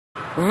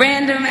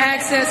Random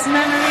Access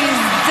Memories,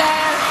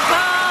 Daft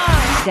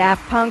Punk.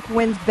 Daft Punk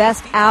wins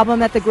Best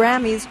Album at the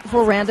Grammys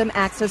for Random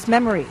Access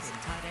Memories.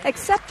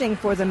 Accepting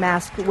for the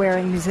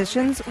mask-wearing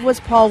musicians was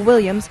Paul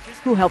Williams,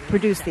 who helped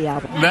produce the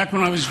album. Back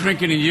when I was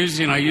drinking and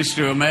using, I used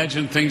to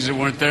imagine things that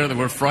weren't there that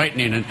were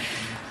frightening. And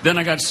then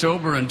I got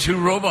sober, and two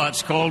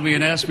robots called me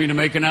and asked me to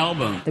make an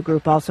album. The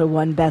group also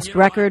won Best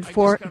Record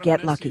for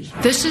Get Lucky.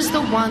 This is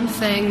the one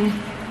thing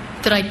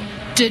that I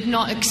did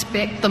not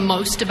expect the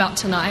most about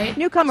tonight.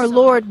 Newcomer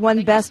Lorde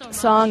won Best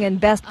Song and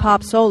Best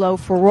Pop Solo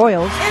for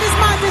Royals. It is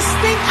my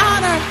distinct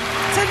honor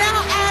to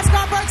now ask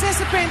our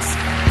participants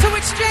to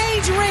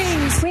exchange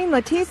rings. Queen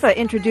Latifah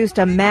introduced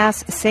a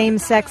mass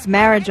same-sex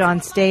marriage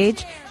on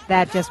stage.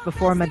 That just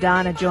before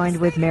Madonna joined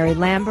with Mary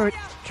Lambert,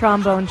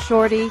 Trombone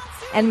Shorty,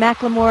 and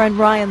Macklemore and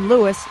Ryan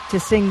Lewis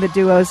to sing the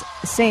duo's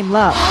Same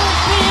Love.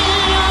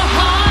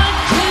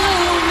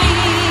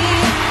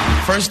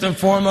 First and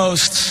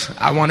foremost,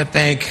 I want to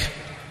thank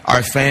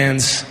our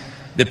fans,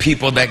 the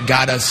people that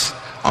got us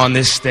on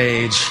this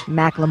stage.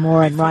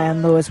 Macklemore and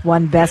Ryan Lewis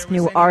won Best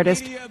New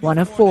Artist, one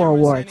of 4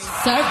 awards.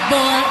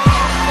 Surfboard,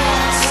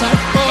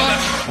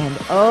 surfboard. And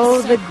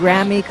oh, the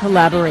Grammy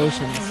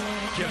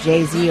collaborations.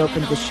 Jay-Z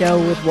opened the show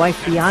with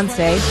wife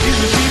Beyonce.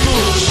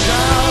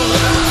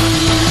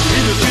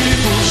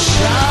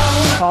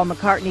 Paul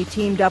McCartney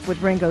teamed up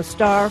with Ringo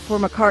Starr for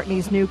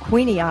McCartney's new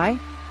Queenie Eye.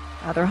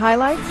 Other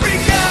highlights?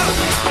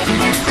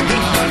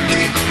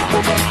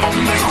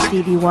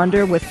 Stevie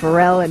Wonder with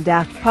Pharrell and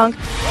Daft Punk.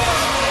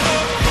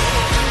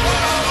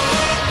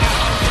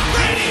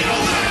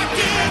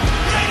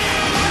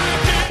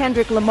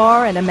 Kendrick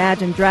Lamar and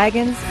Imagine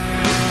Dragons.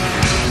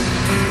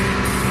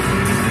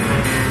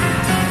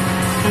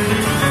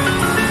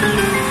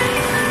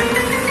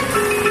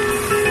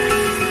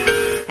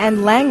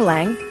 And Lang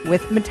Lang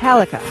with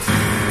Metallica.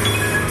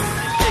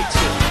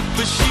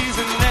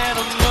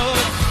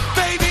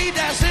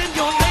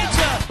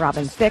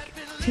 Robin Thicke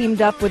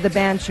teamed up with the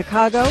band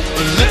Chicago.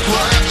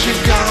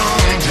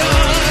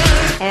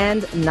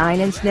 And 9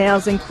 Inch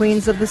Nails and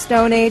Queens of the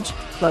Stone Age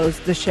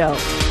closed the show.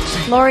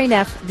 Laurie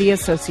Neff, The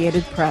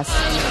Associated Press.